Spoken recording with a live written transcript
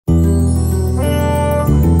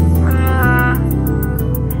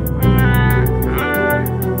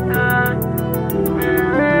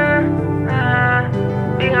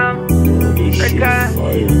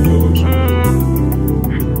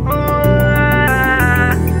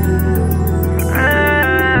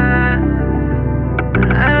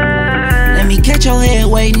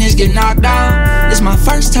waiting, it's get knocked down. This my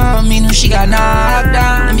first time, meaning she got knocked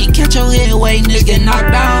down. Let me catch your head waiting, it's get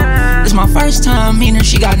knocked down. This my first time, meaning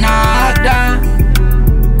she got knocked down.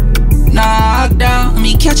 Knocked down. Let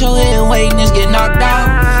me catch your head waiting, it's get knocked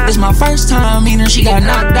down. This my first time, meaning she got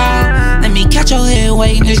knocked down. Let me catch your head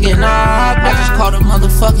waiting, it's get knocked down. I just called a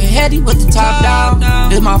motherfucking heady with the top down.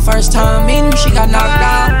 This my first time, meaning she got knocked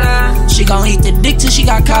out. She gon' eat the dick till she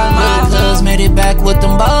got caught out. Cuz made it back with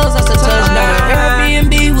them balls, that's a touchdown.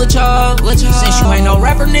 Airbnb with y'all. Since you ain't no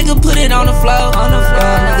rapper, nigga, put it on the floor.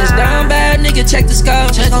 Niggas down bad, nigga, check the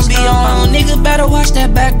scope. It's gon' be on, nigga, better watch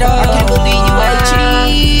that back door. I can't believe you ate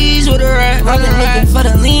cheese with a rat. I've been looking for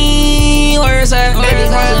the lean, where it's at? Baby,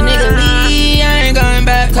 cause a nigga leave, I ain't going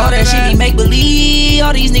back. Call that shit be make believe,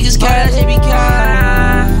 all these niggas cash, they be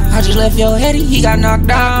cash. I just left your heady, he got knocked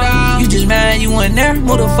out. You just mad you went there,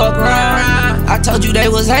 move the fuck around. I told you they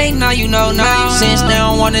was hating, now you know now. Since they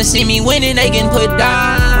don't wanna see me winning, they getting put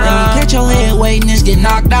down. Let me catch your head waiting, it's get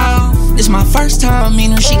knocked down. This my first time,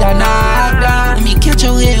 meaning she got knocked down. Let me catch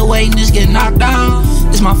your head waiting, it's get knocked down.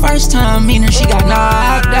 This my first time, meaning she got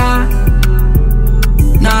knocked down.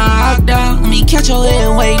 Knocked down. Let me catch your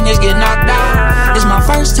head waiting, it's get knocked down. This my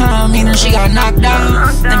first time, meaning she got knocked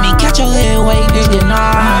down. Let me catch your head waiting, it's get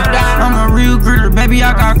knocked down. I'm a real gritter, baby,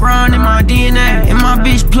 I got grind in my DNA. And my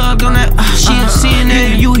bitch plugged on that, she a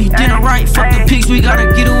CNN. You eat dinner right, fuck the pigs, we gotta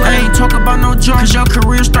get away. Ain't talk about no joy, cause your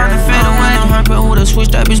career starting to fade away. I'm hyping with a switch,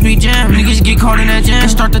 that bitch be jam. Niggas get caught in that jam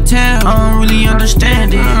and start to tell. I don't really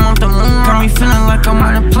understand it. I'm off the moon, got me feeling like I'm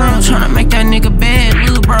on a plane. Tryna make that nigga bad,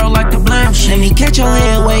 little bro like the blame shit. Let me catch your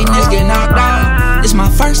head waiting, it's get knocked down. This my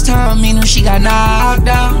first time, meaning she got knocked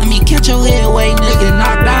down. Let me catch your head waiting, it's get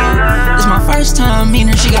knocked down. This my first time,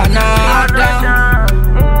 meaning she got knocked down.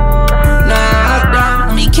 Knocked down.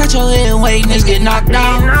 Let me catch your head waiting, it's get knocked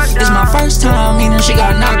down. This my first time, meaning she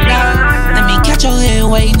got knocked down. Let me catch your head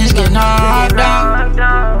waiting, it's get knocked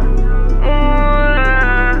down.